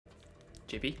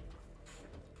JP?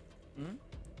 Hmm?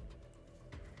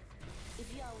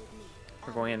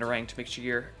 We're going into rank to make sure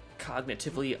you're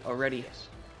cognitively already. Yes.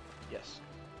 Yes.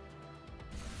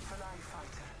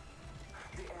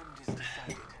 The end is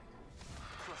decided.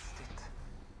 Trust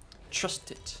it.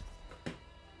 Trust it.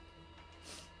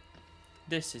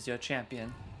 This is your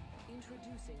champion.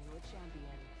 Introducing your champion.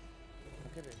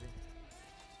 Okay, baby.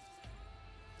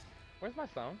 Where's my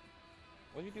phone?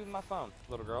 What do you do with my phone,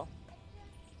 little girl?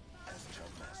 As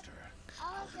Master,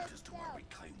 I'll lead us to where we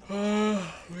claim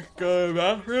the We go to the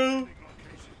bathroom.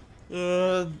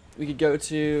 We could go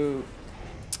to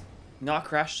not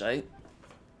crash site.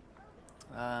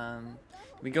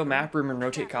 We go map room and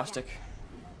rotate caustic.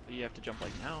 You have to jump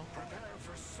like now. prepare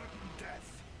for sudden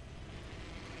death.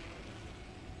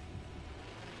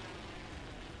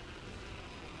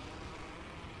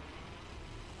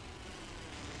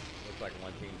 Looks like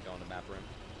one team's going to map room.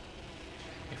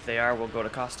 If they are, we'll go to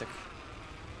caustic.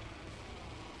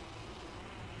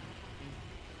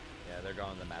 Yeah, they're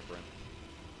going to the map room.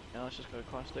 Now let's just go to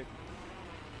caustic.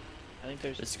 I think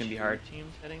there's This is gonna be two hard.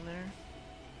 teams heading there.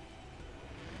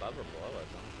 Above or below us,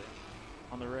 honestly.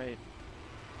 On the right.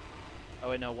 Oh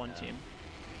wait, no, one Yeah. team.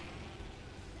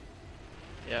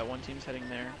 Yeah, one team's heading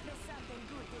there.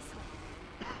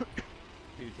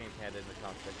 Two teams headed to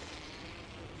Caustic.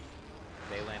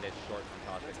 They landed short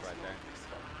from Caustic right there.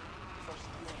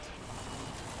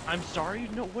 I'm sorry.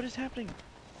 No, what is happening?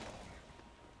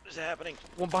 What is happening?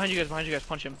 One behind you guys. Behind you guys.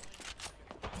 Punch him.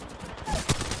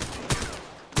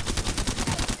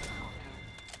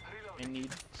 I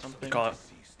need something. Call it.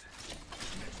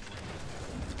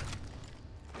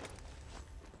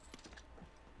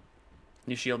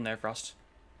 New shield in there, Frost.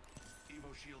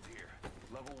 Evo shield here.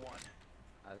 Level 1.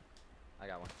 I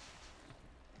got one.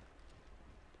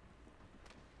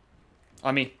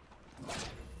 On me. I'm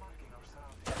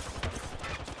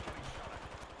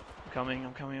coming.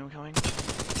 I'm coming. I'm coming. I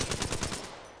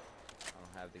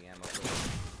don't have the ammo for it.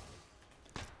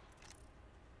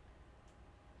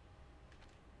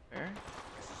 Where?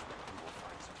 I suspect we will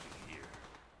find something here.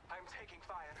 I'm taking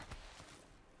fire.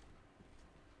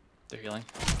 They're healing.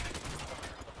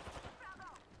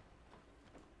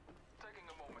 Taking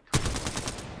a moment.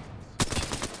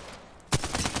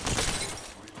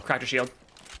 Cracked your shield.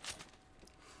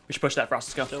 We should push that,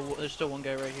 Frost. Let's go. There's still one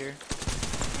guy right here.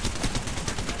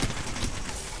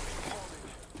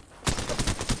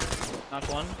 Knocked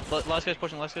one. Last guy's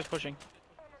pushing. Last guy's pushing.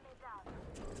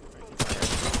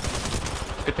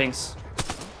 Good pings.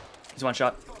 He's one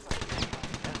shot.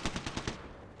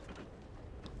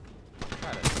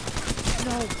 Got it.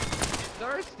 No.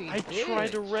 Thirsty I bitch.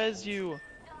 tried to res you.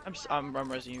 I'm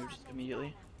resing you just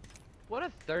immediately. What a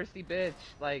thirsty bitch.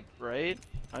 Like, Right?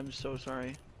 I'm so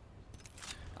sorry.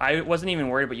 I wasn't even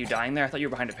worried about you dying there. I thought you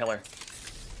were behind a pillar.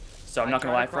 So I'm not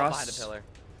gonna lie, tried to crawl behind a Frost. pillar.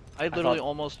 I literally thought-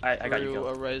 almost I got you threw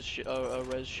killed. a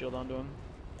res shield onto him.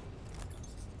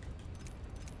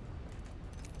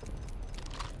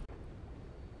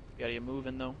 Gotta get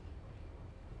moving though.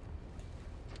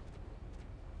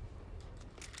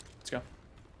 Let's go.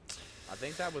 I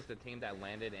think that was the team that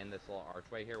landed in this little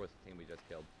archway here was the team we just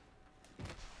killed.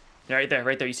 Yeah, right there,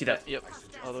 right there. You see that? Yep.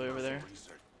 All the way over there.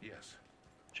 Yes.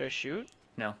 Should I shoot?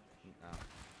 No. No.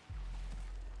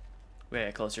 Wait,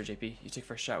 get closer, JP. You take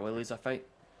first shot. We'll lose that fight.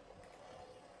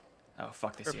 Oh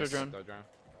fuck, they see Crypto us. drone. Throw drone.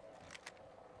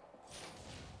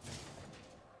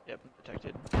 Yep,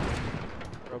 detected.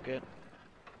 Broke it.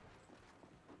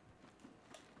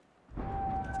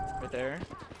 Right there.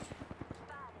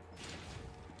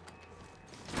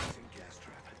 Gas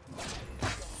trap.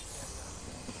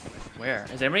 Where?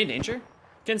 Is anybody in danger?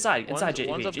 Get inside. Inside, JP.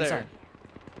 One's up Inside. there.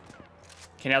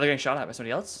 Okay, now they're getting shot at by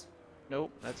somebody else?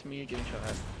 Nope, that's me getting shot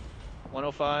at.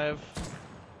 105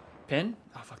 Pin?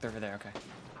 Oh fuck, they're over there. Okay.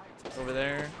 over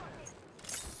there.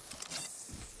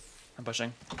 I'm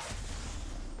pushing.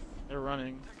 They're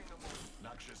running.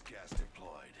 Noxious gas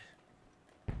deployed.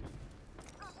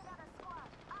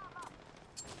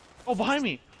 Oh, behind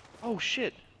me! Oh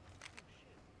shit!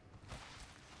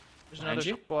 There's Behind another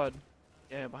you? squad.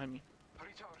 Yeah, behind me.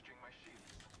 Recharging my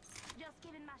shields. Just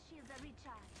giving my shields a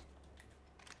recharge.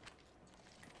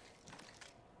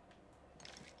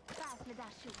 Pass me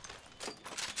that shoe.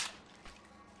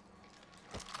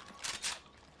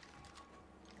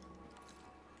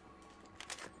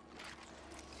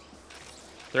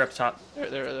 They're up top.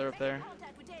 They're up there.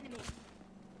 Contact with enemy.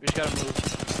 We just gotta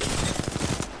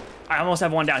move. I almost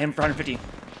have one down. Him for 150.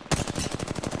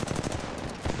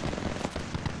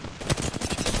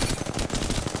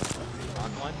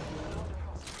 Knocked one.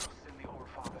 In the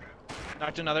Overfather.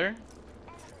 Knocked another.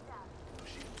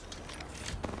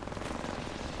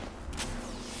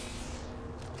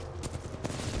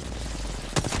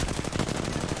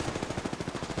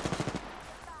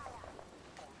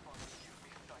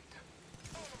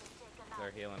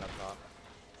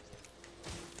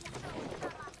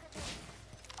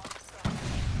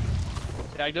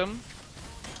 Tagged him.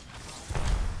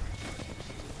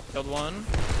 Killed one.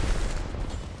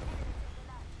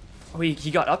 Oh, he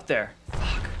got up there.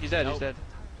 Fuck. He's dead. Nope. He's dead.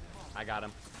 I got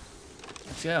him.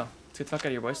 Let's go. Let's get the fuck out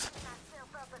of here, boys.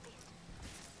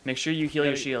 Make sure you heal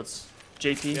your shields.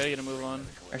 You JP, gotta get a move on.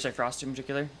 or sorry, Frost in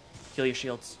particular, heal your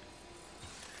shields.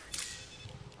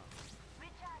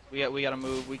 We gotta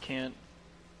move. We can't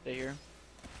stay here.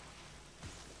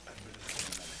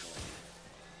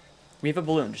 We have a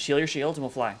balloon. Just heal your shields and we'll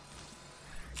fly.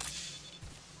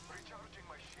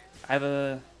 I have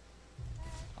a...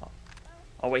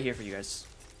 I'll wait here for you guys.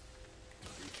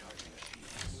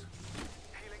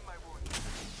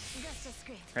 Just a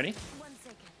scrape. Ready? 1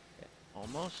 second.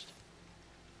 Almost.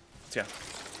 Let's go.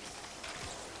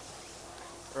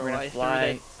 Bro, We're gonna I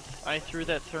fly. threw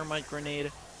that thermite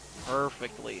grenade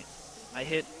perfectly. I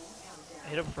hit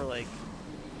him for like...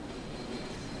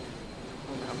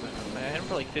 I hit him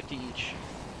for like 50 each.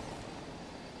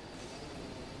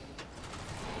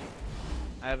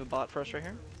 I have a bot for us right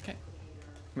here. Okay.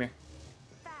 Come here.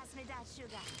 Pass me that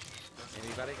sugar.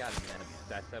 Anybody got an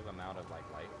excessive amount of like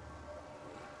light?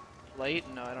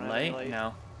 Light? No, I don't have any Light? light.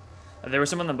 No. There was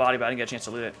some on the body, but I didn't get a chance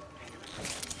to loot it. I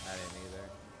didn't either.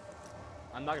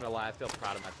 I'm not gonna lie, I feel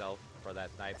proud of myself for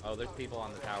that snipe. Oh, there's people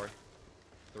on the tower.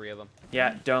 3 of them.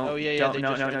 Yeah, don't. Oh, yeah, don't, they no,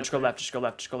 just no, ran no, up just go there. left, just go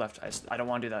left, just go left. I don't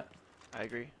want to do that. I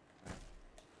agree.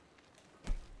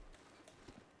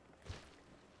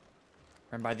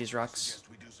 Run by these rocks. Suggest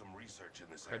we do some research in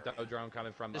this area. Crypto drone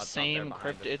coming from The up top there same behind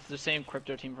crypto. us. It's the same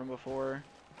crypto team from before.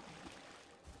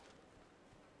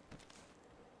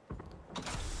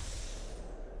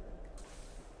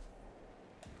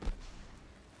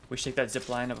 We should take that zip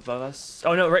line up above us.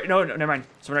 Oh no, right, no, never mind.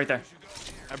 Someone right there.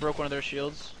 I broke one of their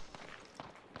shields.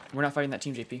 We're not fighting that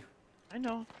team, JP. I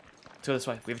know. Let's go this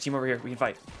way. We have a team over here. We can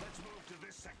fight. Let's move to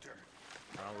this sector.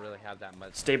 I don't really have that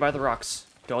much. Stay by the rocks.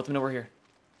 Don't let them know we're here.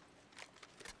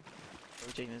 Are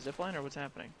we taking the zip line or what's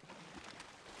happening?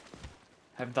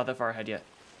 Haven't thought that far ahead yet.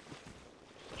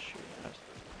 Shoot.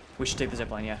 We should take the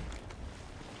zip line, yeah.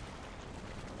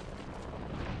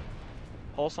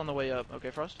 Pulse on the way up. Okay,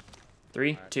 Frost.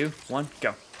 3, 2, 1,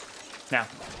 go. Now.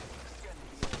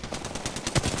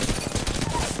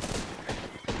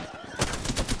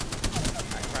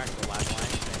 I cracked the last line.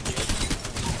 Thank you.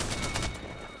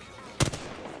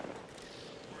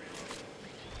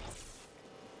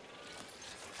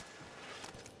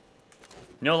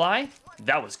 No lie,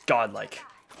 that was godlike.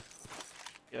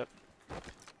 Yep.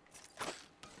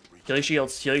 Heal your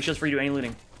shields. Heal your shields before you do any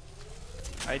looting.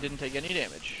 I didn't take any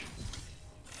damage.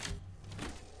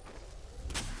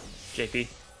 JP.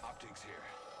 Optics here.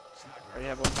 Sniper. I already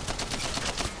have one.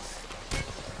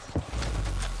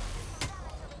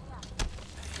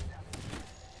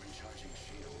 Recharging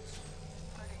shields.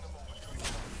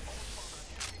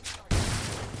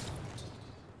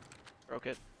 Broke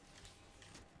it.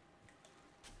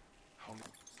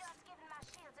 Just giving my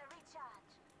shields a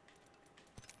recharge.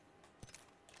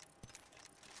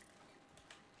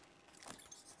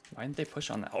 Why didn't they push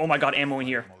on that? Oh my god, ammo in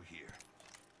here. Ammo here.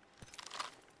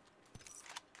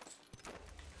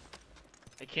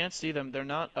 I can't see them. They're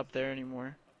not up there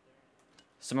anymore.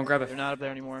 Someone grab They're it. not up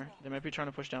there anymore. They might be trying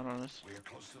to push down on us. We are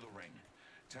close to the ring.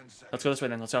 10 seconds. Let's go this way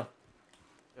then. Let's go.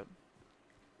 Yep.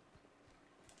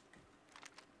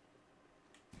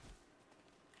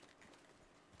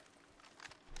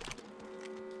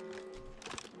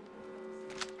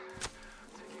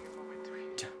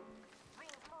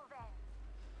 Rings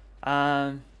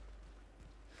moving.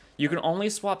 You can only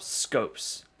swap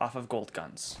scopes off of gold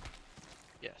guns.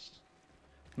 Yes.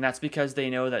 And that's because they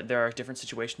know that there are different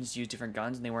situations to use different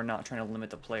guns, and they were not trying to limit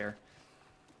the player.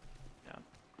 Yeah.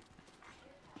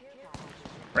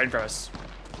 Right in front of us.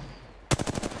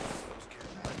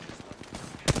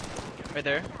 Right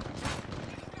there.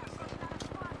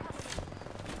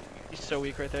 He's so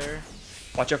weak right there.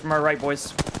 Watch out from our right,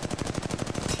 boys.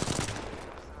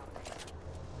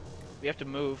 We have to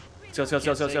move. Let's go, let's go, let's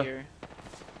go, Can't let's go. stay here.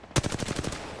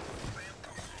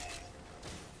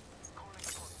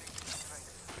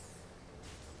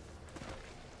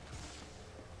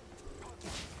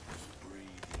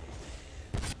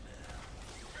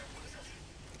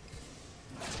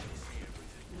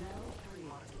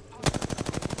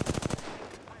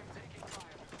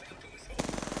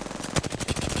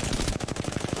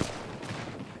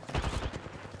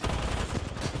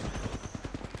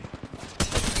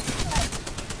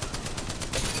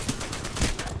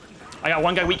 I got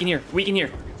one guy weak in here. Weak in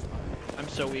here. I'm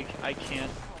so weak. I can't.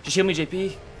 Just heal me,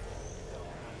 JP.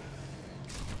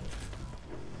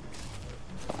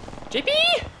 JP!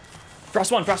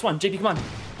 Frost one, JP, come on.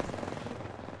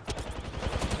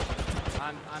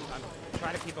 I'm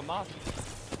trying to keep him off.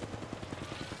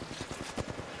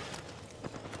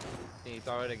 Can you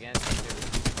throw it again? Shields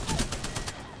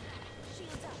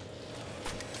up.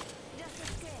 Just a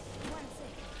script. 1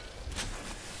 sec.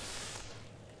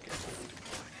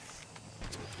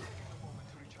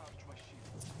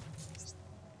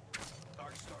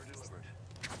 Dark Star delivered.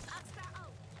 Oxstar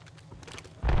out.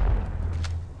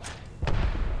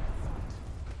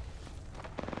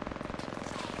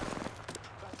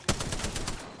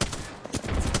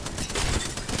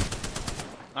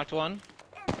 Knocked one.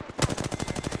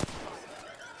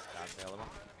 Not available.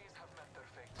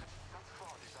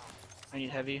 I need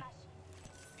heavy.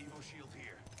 Evo shield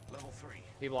here. Level 3.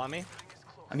 People on me?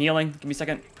 I'm healing. Give me a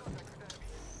second.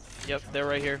 Yep, they're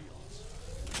right here.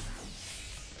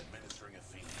 Administering a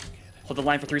feeding kit. Hold the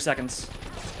line for 3 seconds.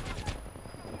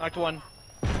 Knocked one.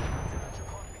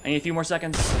 I need a few more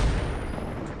seconds.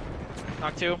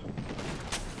 Knocked two.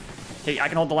 Okay, I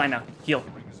can hold the line now. Heal.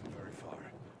 Ring isn't very far.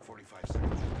 45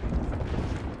 seconds.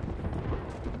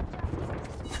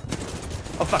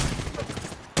 Oh, fuck.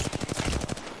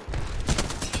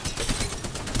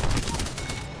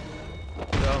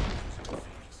 Go.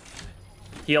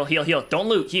 Heal, heal, heal. Don't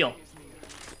loot. Heal.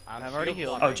 I've already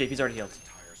shield healed. Oh, JP's already healed.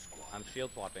 I'm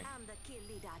shield swapping. I'm the kill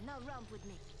leader. Now romp with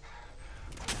me.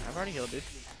 I've already healed, dude.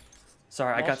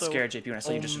 Sorry, I got Also, scared, JP, when I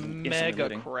saw you just instantly Mega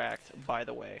looting. cracked, by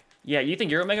the way. Yeah, you think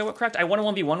you're Omega cracked? I won a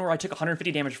 1v1 where I took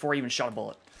 150 damage before I even shot a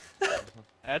bullet.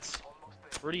 That's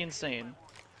pretty insane.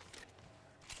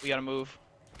 We gotta move.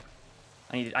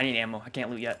 I need ammo. I can't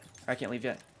loot yet. Or I can't leave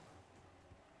yet.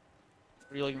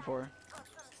 What are you looking for?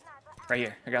 Right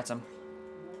here. I got some.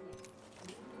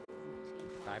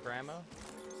 Sniper ammo?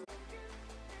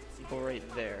 People right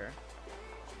there.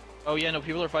 Oh yeah, no,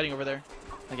 people are fighting over there.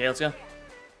 Okay, let's go.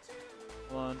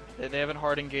 Hold on. They haven't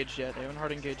hard engaged yet. They haven't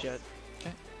hard engaged yet.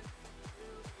 Okay.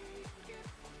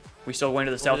 We still going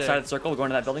to the south did side I- of the circle? We're going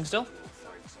to that building still?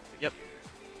 Yep.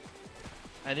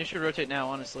 I think we should rotate now,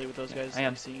 honestly, with those guys I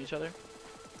am. like, seeing each other.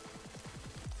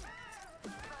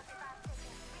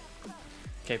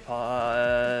 Okay,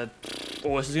 oh,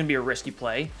 this is going to be a risky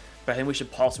play, but I think we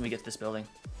should pulse when we get to this building.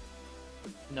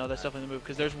 No, that's definitely the move,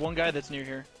 because there's one guy that's near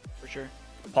here, for sure.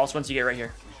 Pulse once you get right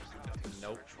here.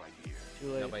 Nope. Right here.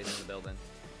 Too late. Nobody's in the building.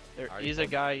 There Already is a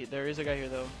pulled. guy. There is a guy here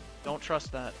though. Don't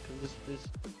trust that because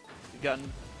we've gotten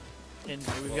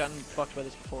fucked by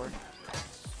this before.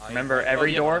 Remember,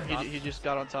 every yeah, door... He just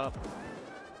got on top.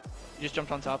 He just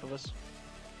jumped on top of us.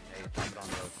 Hey, jump on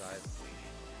both sides.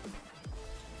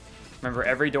 Remember,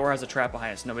 every door has a trap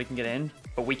behind us. Nobody can get in,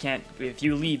 but we can't... If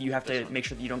you leave, you have to make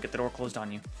sure that you don't get the door closed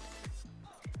on you.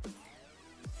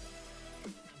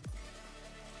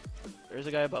 There's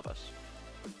a guy above us.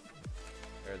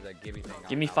 There's a gibby thing.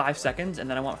 Give me on 5 seconds, and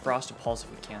then I want Frost to pulse if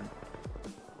we can.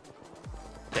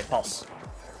 Okay, pulse.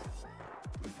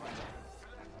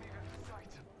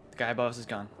 The guy above us is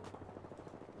gone.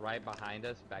 Right behind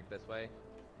us, back this way,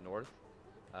 north,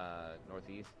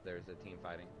 northeast. There's a team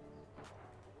fighting.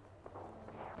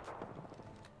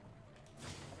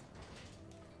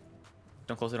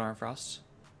 Don't close the door on Frost.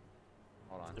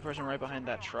 Hold on. The person right behind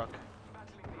that truck.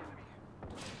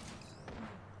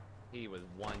 He was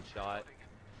one shot.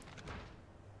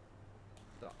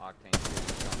 The octane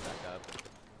just jumped back up.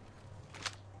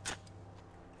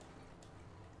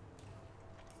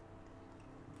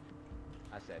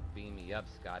 I said, beam me up,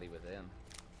 Scotty, with him.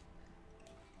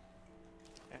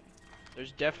 Okay.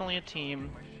 There's definitely a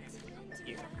team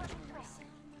here.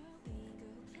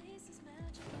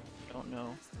 Don't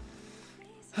know.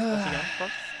 Once again,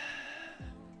 Frost?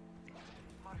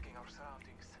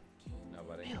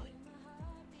 Nobody. Really?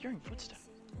 Hearing footsteps.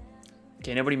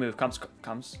 Okay, nobody move. Comes.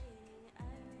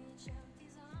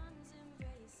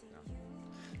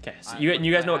 Okay, so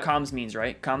you guys know what comms means,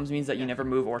 right? Comms means that you never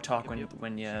move or talk when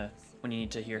you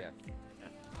need to hear.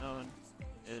 Yeah.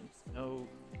 No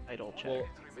idle check.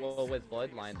 Well, with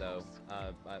Bloodline though,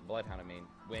 Bloodhound, I mean,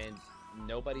 when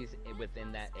nobody's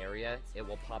within that area, it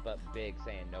will pop up big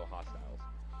saying no hostiles.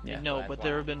 Yeah. No, That's but why.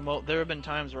 there have been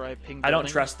times where I pinged. I don't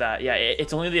buildings. trust that. Yeah,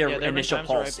 it's only the Yeah, there have been initial times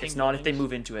where I pulse. It's pinged not if they buildings.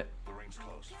 move into it. The ring's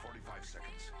close. 45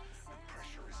 seconds. The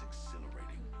pressure is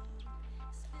exhilarating.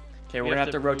 Okay, we're We gonna have have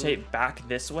to to rotate back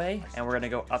this way, and we're gonna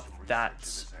go up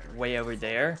that way over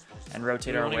there, and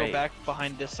rotate We our want to way. go back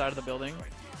behind this side of the building.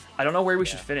 I don't know where we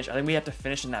should finish. I think we have to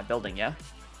finish in that building, yeah?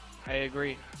 I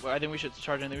agree. Well, I think we should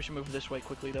charge in. I think we should move this way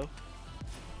quickly though.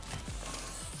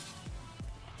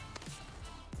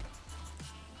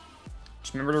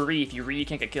 Just remember to read. If you read, you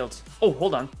can't get killed. Oh,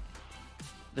 hold on.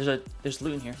 There's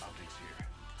loot in here. Optics here.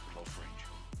 Close range.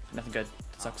 Nothing good.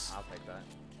 It sucks. I'll take that.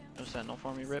 No sentinel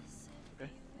for me, rip. Okay.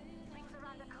 Rings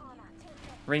around the corner.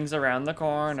 Take Rings around the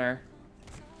corner.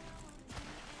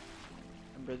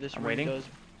 Remember, this I'm ring waiting. does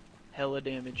hella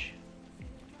damage.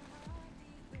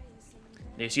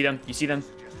 You see them? You see them?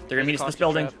 They're gonna There's meet a us in this caustic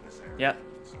building. trap. Yeah.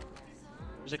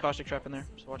 There's a caustic trap in there,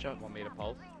 so watch out. Want me to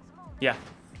pulse? Yeah.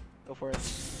 Go for it.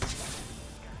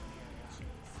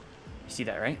 You see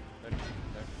that, right?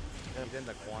 He's in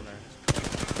the corner.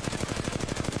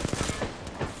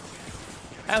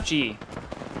 Ouchie.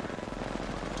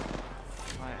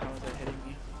 Why, how is that hitting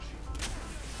me?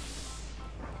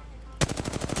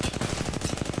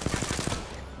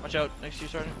 Watch out, next to you,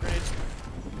 Sergeant. Grenade.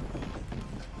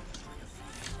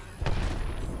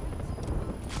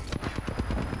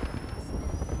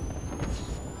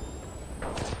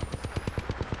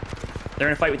 They're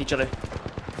gonna fight with each other.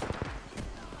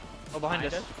 Oh, behind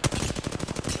us.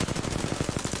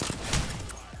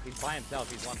 He's by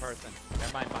himself. He's one person.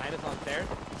 Never mind. Behind us on stairs.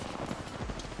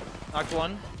 Knocked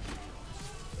one.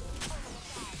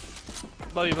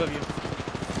 Above you, above you.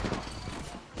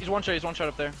 He's one shot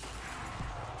up there.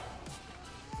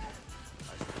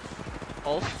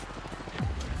 Pulse.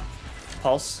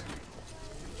 Pulse.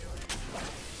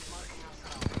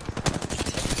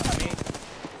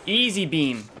 Easy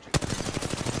beam.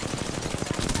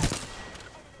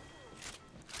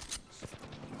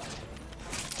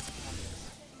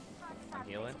 I'm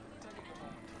healing.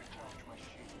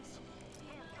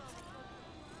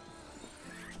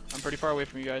 I'm pretty far away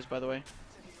from you guys, by the way.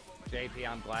 JP,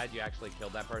 I'm glad you actually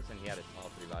killed that person. He had his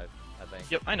health revive, I think.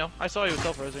 Yep, I know. I saw you with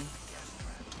self-rosing.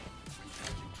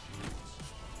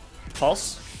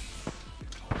 Pulse.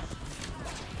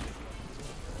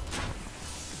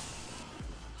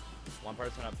 One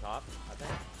person up top, I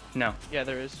think. No. Yeah,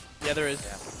 there is. Yeah, there is.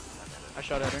 Yeah. I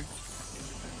shot at her.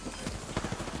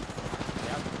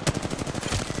 Yep.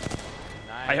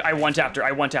 Nice. I one tapped her.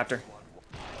 I one tapped her.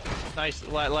 Nice.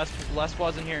 Last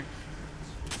squad's in here.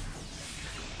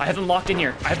 I have them locked in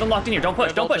here. I have them locked in here. Don't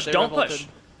push. Don't push. They Don't revolted. push.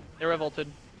 They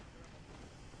revolted.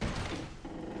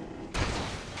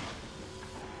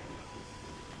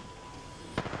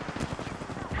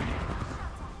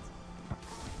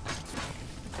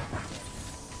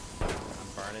 I'm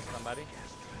burning somebody.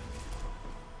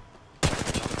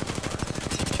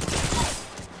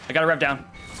 I got a rev down.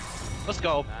 Let's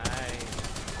go. Nice.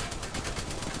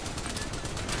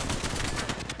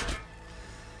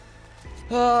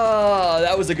 Ah,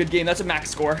 that was a good game. That's a max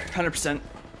score. 100%.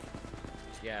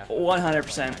 Yeah.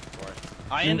 100%.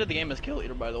 I ended the game as kill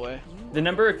leader, by the way. The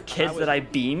number of kids that I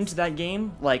beamed that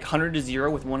game, like 100 to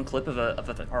 0 with one clip of a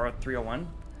R301.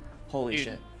 Holy Dude,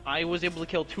 shit. I was able to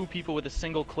kill 2 people with a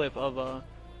single clip of a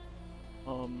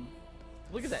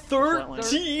Look at that.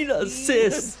 13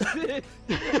 assists.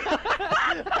 No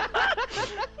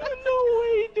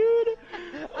way, dude.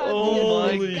 Oh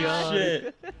my Holy god.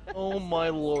 shit. Oh my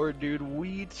lord, dude.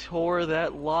 We tore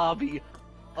that lobby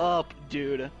up,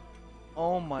 dude.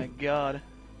 Oh my god.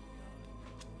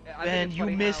 Ben, you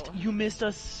missed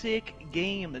a sick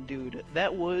game, dude.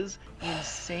 That was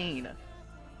insane.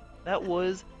 That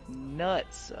was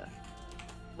nuts.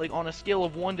 Like on a scale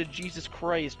of 1 to Jesus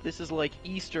Christ, this is like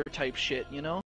Easter type shit, you know?